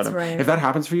into superstardom. That's right. If that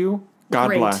happens for you,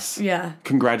 God bless. Yeah.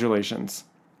 Congratulations.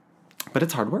 But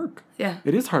it's hard work. Yeah.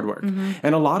 It is hard work.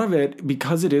 And a lot of it,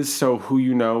 because it is so who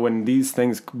you know, and these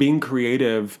things, being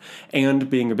creative and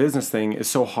being a business thing is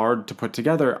so hard to put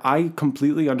together, I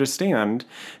completely understand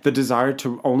the desire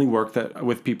to only work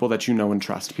with people that you know and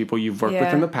trust, people you've worked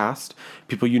with in the past,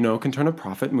 people you know can turn a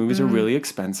profit. Movies are really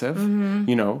expensive,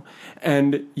 you know,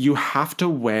 and you have to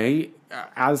weigh,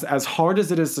 as hard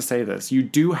as it is to say this, you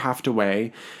do have to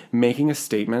weigh making a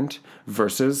statement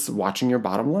versus watching your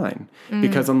bottom line.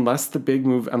 Because unless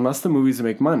the movies that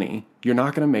make money, you're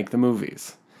not going to make the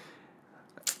movies.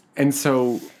 And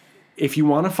so if you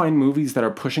want to find movies that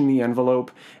are pushing the envelope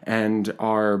and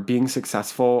are being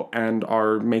successful and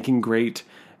are making great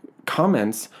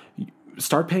comments,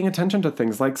 start paying attention to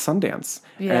things like Sundance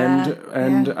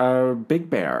and Big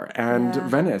Bear and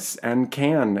Venice and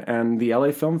Cannes and the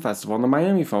LA Film Festival and the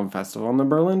Miami Film Festival and the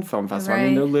Berlin Film Festival. Right. I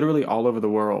mean, they're literally all over the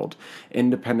world,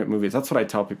 independent movies. That's what I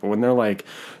tell people when they're like,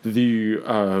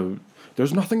 there's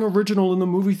there's nothing original in the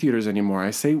movie theaters anymore. I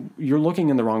say you're looking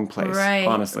in the wrong place,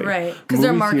 honestly. Right, because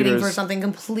they're marketing theaters, for something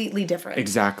completely different.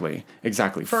 Exactly.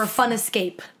 For a fun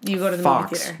escape, you go to the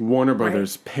Fox, movie theater. Warner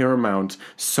Brothers, Paramount,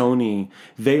 Sony,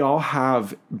 they all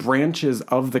have branches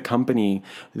of the company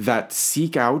that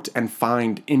seek out and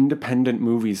find independent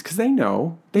movies because they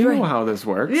know how this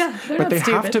works. Yeah, but they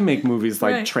have to make movies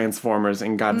like Transformers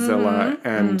and Godzilla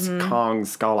and Kong,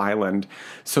 Skull Island,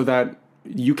 so that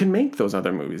you can make those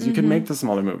other movies. You can make the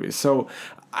smaller movies. So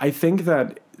I think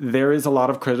that there is a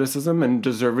lot of criticism, and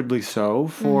deservedly so,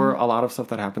 for a lot of stuff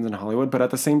that happens in Hollywood. But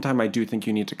at the same time, I do think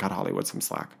you need to cut Hollywood some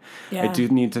slack. Yeah. I do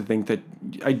think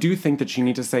that you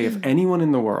need to say, if anyone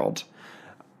in the world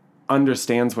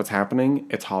understands what's happening,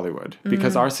 it's Hollywood.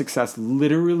 Because our success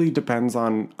literally depends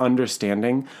on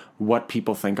understanding what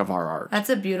people think of our art. That's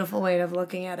a beautiful way of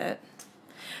looking at it.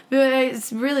 But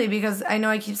it's really, because I know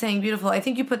I keep saying beautiful, I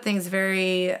think you put things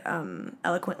very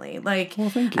eloquently. Like, well,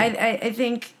 thank you. I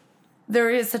think there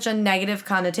is such a negative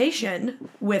connotation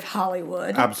with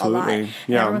Hollywood. Absolutely. A lot.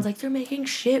 Yeah. Everyone's like, they're making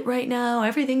shit right now.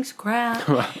 Everything's crap.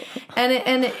 I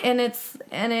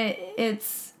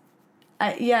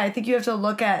think you have to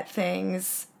look at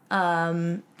things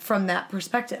from that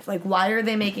perspective. Like, why are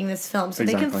they making this film? So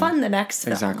they can fund the next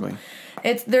film. Exactly.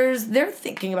 They're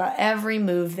thinking about every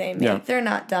move they make. Yeah. They're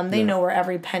not dumb. They know where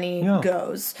every penny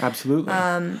goes. Absolutely.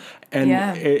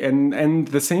 And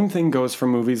the same thing goes for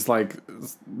movies like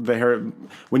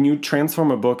when you transform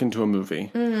a book into a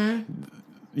movie.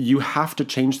 You have to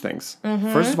change things.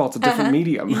 First of all, it's a different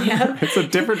medium. Yeah. It's a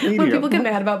different medium. When people get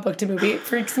mad about book to movie, it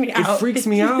freaks me out. It freaks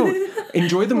me out.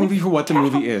 Enjoy the movie for what the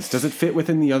movie is. Does it fit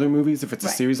within the other movies? If it's a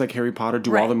series like Harry Potter,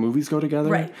 do all the movies go together?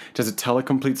 Right. Does it tell a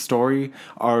complete story?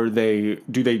 Do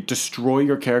they destroy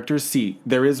your characters?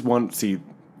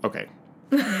 Okay.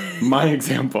 My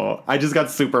example, I just got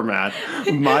super mad.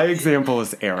 My example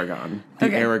is Aragon,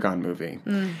 the Aragon movie.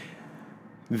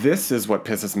 This is what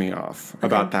pisses me off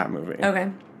about that movie.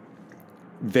 Okay.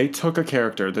 They took a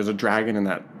character. There's a dragon in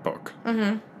that book.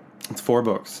 It's 4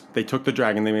 books. They took the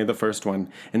dragon. They made the first one.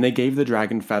 And they gave the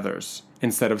dragon feathers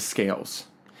instead of scales.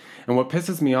 And what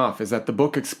pisses me off is that the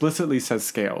book explicitly says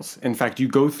scales. In fact, you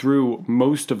go through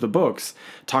most of the books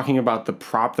talking about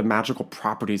the magical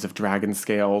properties of dragon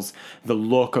scales, the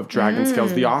look of dragon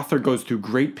scales. The author goes through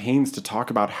great pains to talk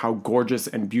about how gorgeous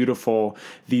and beautiful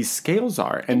these scales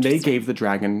are. And they gave the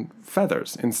dragon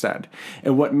feathers instead.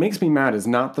 And what makes me mad is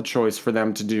not the choice for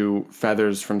them to do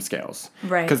feathers from scales.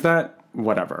 Right. Because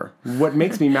whatever. What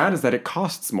makes me mad is that it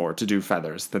costs more to do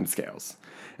feathers than scales.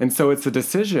 And so it's a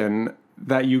decision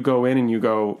that you go in and you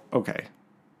go, okay,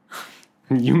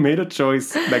 you made a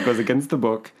choice that goes against the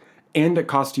book and it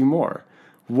cost you more.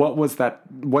 What is that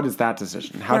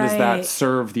decision? How does that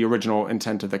serve the original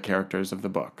intent of the characters of the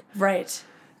book? Right.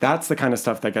 That's the kind of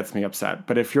stuff that gets me upset.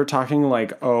 But if you're talking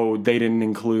like, oh, they didn't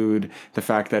include the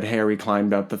fact that Harry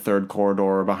climbed up the 3rd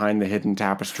corridor behind the hidden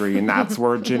tapestry and that's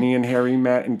where Ginny and Harry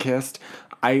met and kissed,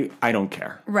 I don't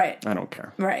care. Right. I don't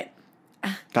care. Right.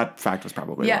 That fact was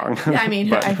probably wrong. Yeah, I mean,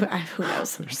 who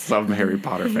knows? There's some Harry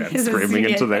Potter fans screaming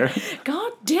into there.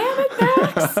 God damn it,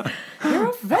 Max! You're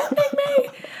offending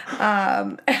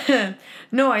me.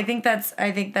 No, I think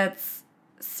that's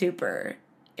super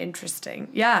interesting.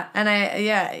 Yeah, and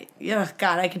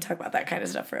God, I can talk about that kind of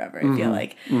stuff forever. I feel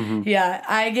like,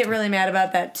 I get really mad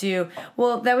about that too.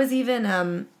 Well, that was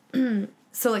even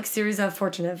so like series of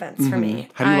fortunate events for me.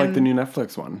 How do you like the new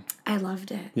Netflix one? I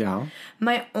loved it. Yeah.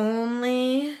 My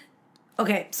only...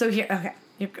 Okay, so here... Okay.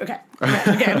 You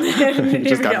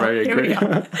just got very angry.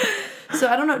 So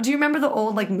I don't know. Do you remember the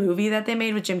old like movie that they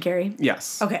made with Jim Carrey?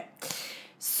 Yes. Okay.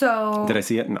 So... Did I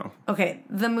see it? No. Okay.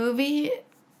 The movie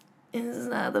is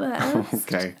not the best.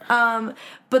 Okay.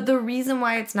 But the reason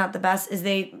why it's not the best is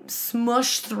they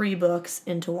smush 3 books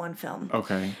into one film.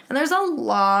 Okay. And there's a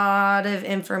lot of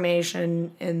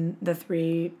information in the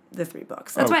three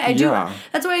books. That's why I do. Yeah.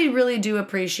 That's why I really do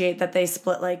appreciate that they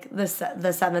split like the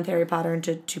 7th Harry Potter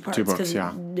into 2 parts. 2 books,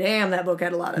 yeah. Damn, that book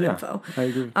had a lot of info. I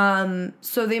agree.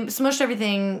 So they smushed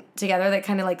everything together that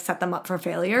kind of like set them up for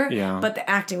failure. Yeah. But the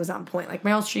acting was on point. Like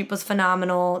Meryl Streep was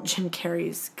phenomenal. Jim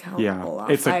Carrey's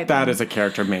it's like that is a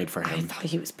character made for him. I thought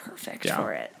he was perfect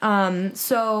for it.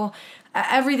 So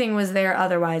everything was there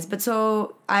otherwise, but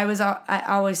so I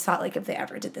always thought like if they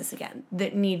ever did this again,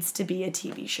 that needs to be a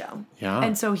TV show. Yeah.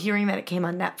 And so hearing that it came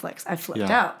on Netflix, I flipped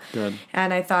out. Good.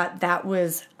 And I thought that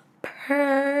was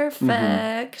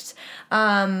perfect.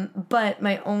 But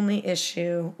my only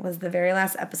issue was the very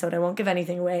last episode. I won't give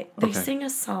anything away. They sing a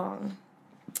song,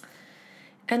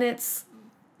 and they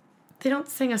don't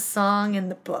sing a song in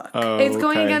the book. Oh, it's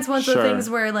going against one of the things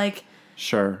where like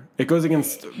Sure. It goes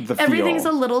against the Everything's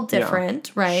feel. a little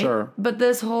different, right? Sure. But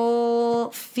this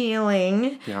whole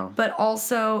feeling, but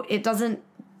also it doesn't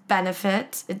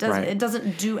benefit. It doesn't. Right. It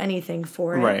doesn't do anything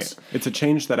for it. Right. It's a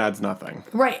change that adds nothing.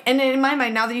 Right. And in my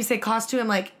mind, now that you say cost to, I'm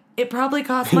like, it probably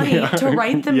costs money to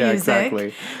write the music.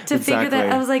 Exactly. To figure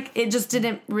that. I was like, it just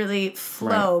didn't really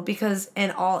flow because in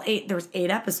all 8, there was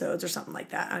 8 episodes or something like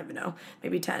that. I don't even know,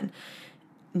 maybe 10.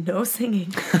 No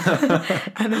singing.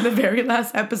 And then the very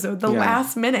last episode, the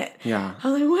last minute. Yeah. I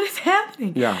was like, what is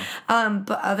happening? Yeah.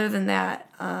 But other than that,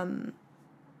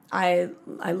 I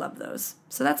love those.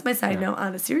 So that's my side note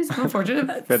on a series of unfortunate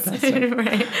events. Fantastic.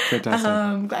 Right.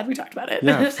 Fantastic. Glad we talked about it.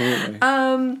 Yeah, absolutely.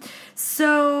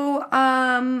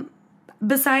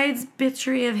 Besides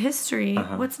Bitchery of History,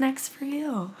 what's next for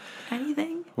you?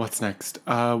 Anything? What's next?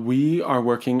 We are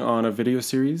working on a video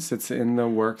series. It's in the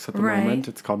works at the moment.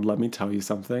 It's called Let Me Tell You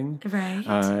Something. Right.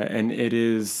 And it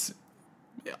is...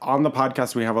 On the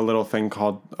podcast, we have a little thing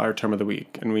called our term of the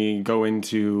week. And we go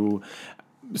into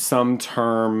some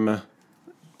term...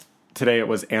 Today it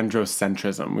was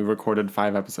androcentrism. We recorded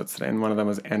 5 episodes today, and one of them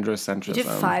was androcentrism. You did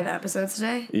 5 episodes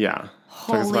today? Yeah.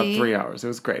 Took us about 3 hours. It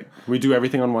was great. We do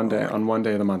everything on one day, of the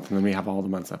month, and then we have all the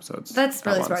month's episodes. That's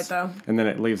really smart, though. And then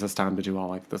it leaves us time to do all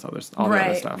like this other, all the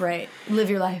other stuff. Right. Live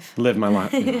your life. Live my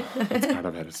life. That's part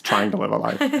of it. It's trying to live a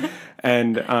life.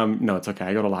 And no, it's okay.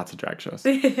 I go to lots of drag shows.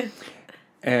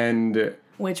 And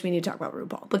which we need to talk about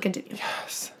RuPaul, but continue.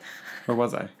 Yes. Or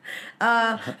was I?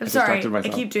 I'm sorry. I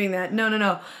keep doing that.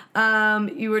 No.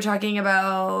 You were talking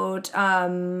about,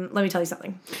 let me tell you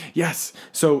something. Yes.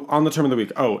 So on the term of the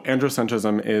week,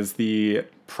 androcentrism is the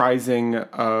prizing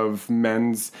of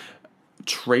men's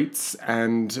traits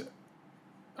and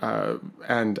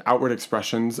outward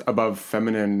expressions above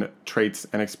feminine traits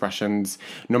and expressions,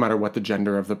 no matter what the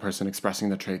gender of the person expressing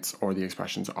the traits or the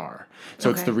expressions are.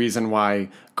 So it's the reason why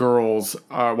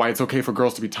why it's okay for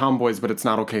girls to be tomboys, but it's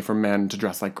not okay for men to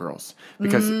dress like girls.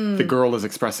 Because the girl is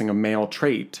expressing a male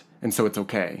trait, and so it's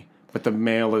okay. But the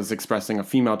male is expressing a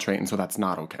female trait, and so that's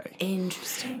not okay.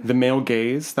 Interesting. The male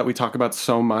gaze that we talk about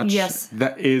so much,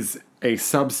 that is a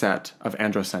subset of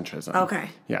androcentrism. Okay.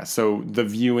 Yeah, so the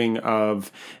viewing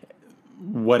of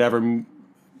whatever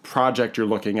project you're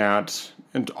looking at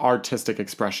and artistic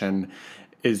expression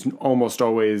is almost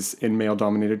always in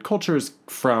male-dominated cultures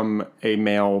from a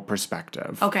male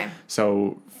perspective. Okay.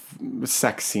 So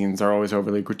sex scenes are always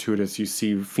overly gratuitous. You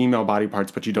see female body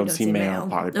parts, but you don't see male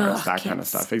body parts, that kind of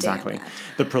stuff. Exactly. That.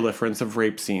 The proliferance of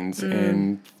rape scenes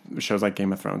in shows like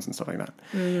Game of Thrones and stuff like that.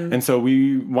 And so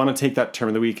we want to take that term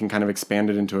of the week and kind of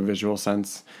expand it into a visual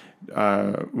sense.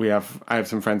 I have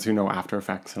some friends who know After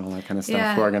Effects and all that kind of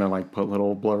stuff who are going to like put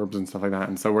little blurbs and stuff like that.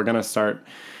 And so we're going to start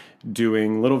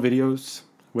doing little videos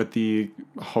with the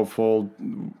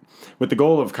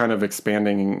goal of kind of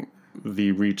expanding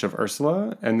the reach of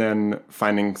Ursula and then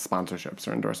finding sponsorships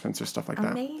or endorsements or stuff like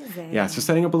that. Amazing. Yeah, so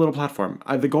setting up a little platform.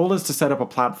 The goal is to set up a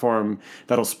platform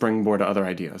that'll springboard to other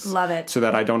ideas. Love it. So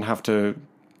that I don't have to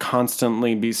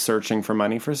constantly be searching for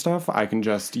money for stuff. I can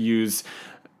just use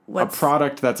a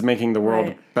product that's making the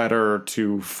world better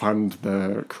to fund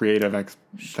the creative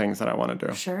things that I want to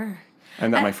do. Sure.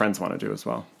 And that my friends want to do as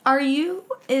well. Are you,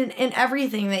 in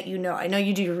everything that you know, I know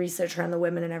you do your research around the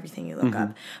women and everything you look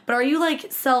up, but are you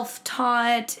like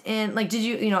self-taught in, like, did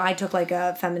you I took like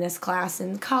a feminist class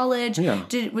in college. Yeah.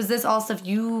 Was this all stuff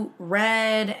you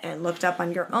read and looked up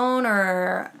on your own,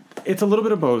 or? It's a little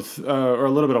bit of both, or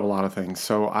a little bit of a lot of things.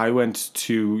 So I went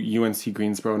to UNC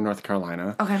Greensboro, North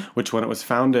Carolina, which when it was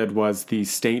founded was the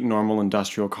State Normal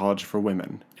Industrial College for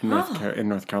Women in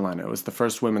North Carolina. It was the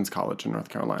first women's college in North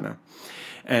Carolina.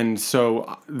 And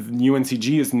so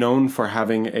UNCG is known for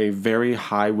having a very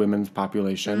high women's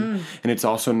population, and it's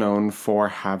also known for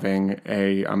having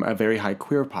a very high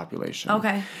queer population.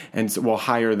 Okay. And so,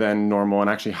 higher than normal, and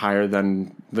actually higher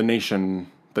than the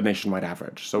nationwide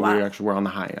average. So we're on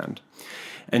the high end.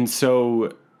 And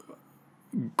so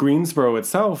Greensboro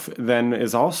itself then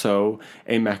is also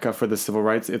a mecca for the civil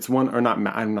rights. It's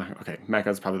mecca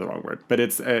is probably the wrong word, but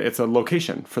it's a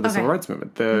location for the civil rights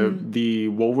movement. The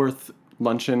Woolworth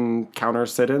luncheon counter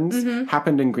sit-ins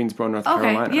happened in Greensboro, North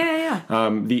Carolina.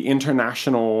 The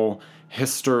International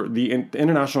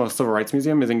Civil Rights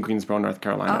Museum is in Greensboro, North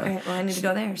Carolina. Okay, well, I need to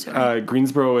go there.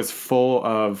 Greensboro is full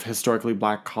of historically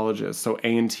black colleges. So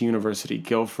A&T University,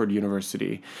 Guilford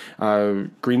University,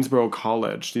 Greensboro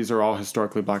College. These are all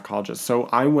historically black colleges. So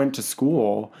I went to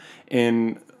school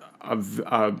in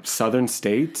a southern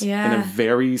state in a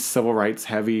very civil rights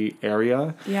heavy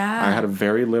area. I had a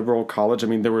very liberal college. I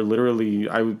mean,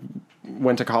 I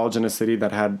went to college in a city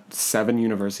that had 7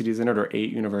 universities in it or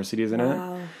 8 universities in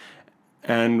it.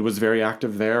 and was very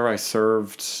active there. I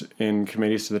served in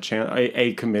committees to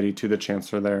a committee to the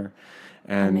chancellor there.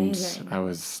 And Amazing. I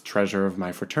was treasurer of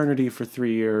my fraternity for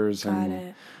 3 years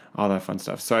and all that fun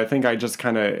stuff. So I think I just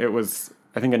it was,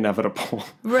 I think, inevitable.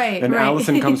 Right, and right.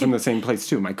 Allison comes from the same place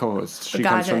too, my co-host. She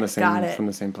comes from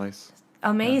the same place.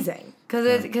 Amazing.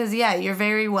 Because, you're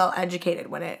very well educated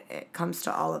when it comes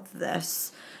to all of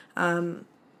this,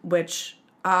 which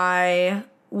I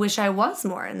wish I was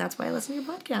more, and that's why I listen to your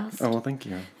podcast. Oh, well, thank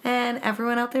you. And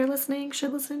everyone out there listening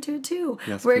should listen to it too.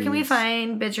 Yes, Where can we please.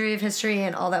 find Bitchery of History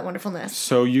and all that wonderfulness?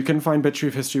 So you can find Bitchery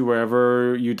of History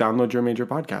wherever you download your major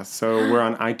podcasts. So we're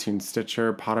on iTunes,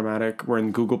 Stitcher, Podomatic. We're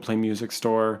in Google Play Music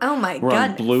Store. Oh my We're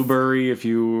goodness. on Blueberry if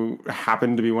you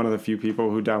happen to be one of the few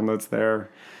people who downloads there.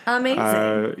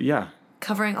 Amazing. Yeah.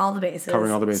 Covering all the bases.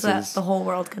 Covering all the So that bases. the whole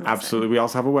world can listen. Absolutely. We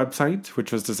also have a website,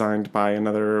 which was designed by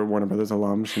another Warner Brothers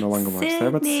alum. She no longer works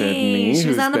there, but Sydney, She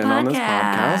was who's on the been podcast. on this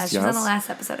podcast. She was on the last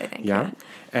episode, I think. Yeah.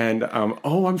 And,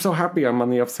 I'm so happy I'm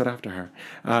on the episode after her.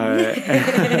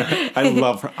 I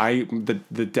love her.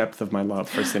 The depth of my love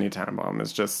for Sydney Tannenbaum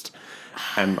is just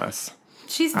endless.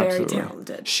 She's very Absolutely.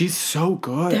 talented. She's so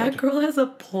good. That girl has a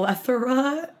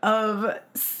plethora of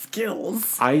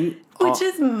skills. Which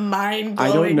is mind-blowing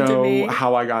I don't to me. know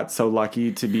how I got so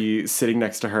lucky to be sitting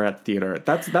next to her at theater.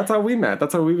 That's how we met.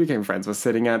 That's how we became friends, was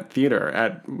sitting at theater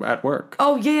at work.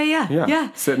 Oh,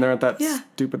 yeah. Sitting there at that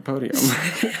stupid podium.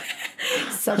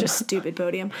 Such a stupid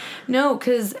podium. No,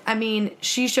 because,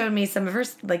 she showed me some of her,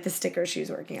 the stickers she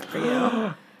was working on for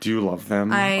you. Do you love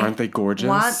them? Aren't they gorgeous? I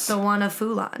want the one of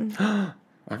Fulan.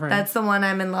 All right. That's the one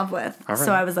I'm in love with. All right.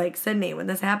 So I was like, Sydney, when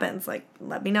this happens,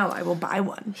 let me know. I will buy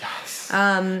one. Yes.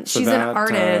 She's an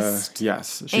artist.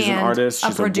 Yes. She's an and artist.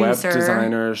 She's a web producer.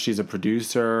 designer. She's a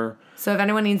producer. So if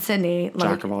anyone needs Sydney,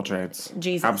 Jack of all trades.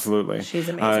 Jesus. Absolutely. She's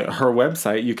amazing. Her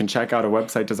website, you can check out a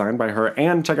website designed by her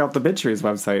and check out the Bitchery's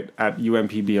website at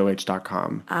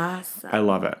umpboh.com. Awesome. I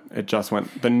love it.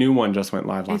 The new one just went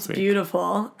live last week. It's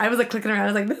beautiful. I was clicking around. I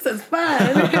was like, this is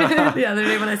fun. The other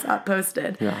day when I saw it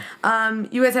posted. Yeah.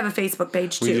 You guys have a Facebook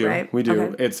page too, right? We do.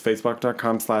 Okay. It's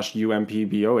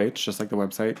facebook.com/umpboh, just like the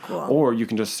website. Cool. Or you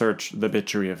can just search The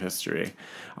Bitchery of History.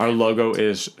 Our logo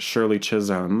is Shirley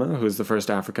Chisholm, who's the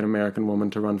first African-American woman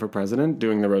to run for president,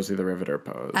 doing the Rosie the Riveter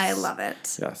pose. I love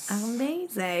it. Yes.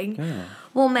 Amazing. Yeah.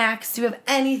 Well, Max, do you have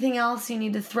anything else you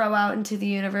need to throw out into the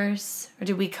universe? Or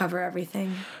did we cover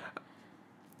everything?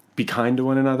 Be kind to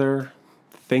one another.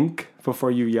 Think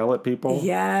before you yell at people.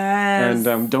 Yes.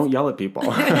 And don't yell at people.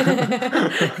 And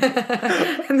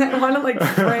I want to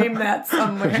frame that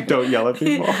somewhere. Don't yell at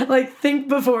people. Think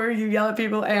before you yell at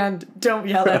people and don't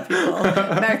yell at people.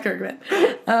 Max Kirkham.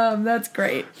 That's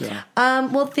great. Yeah.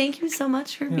 Well, thank you so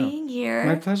much for being here.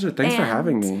 My pleasure. Thanks for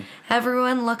having me.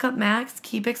 Everyone, look up Max,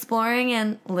 keep exploring,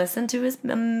 and listen to his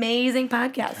amazing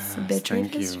podcast, Bitchery of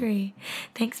thank you. History.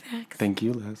 Thanks, Max. Thank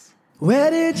you, Liz. Where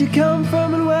did you come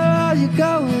from and where are you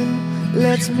going?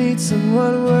 Let's meet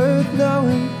someone worth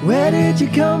knowing. Where did you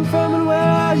come from and where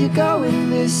are you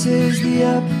going? This is the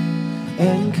Up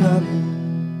and Coming.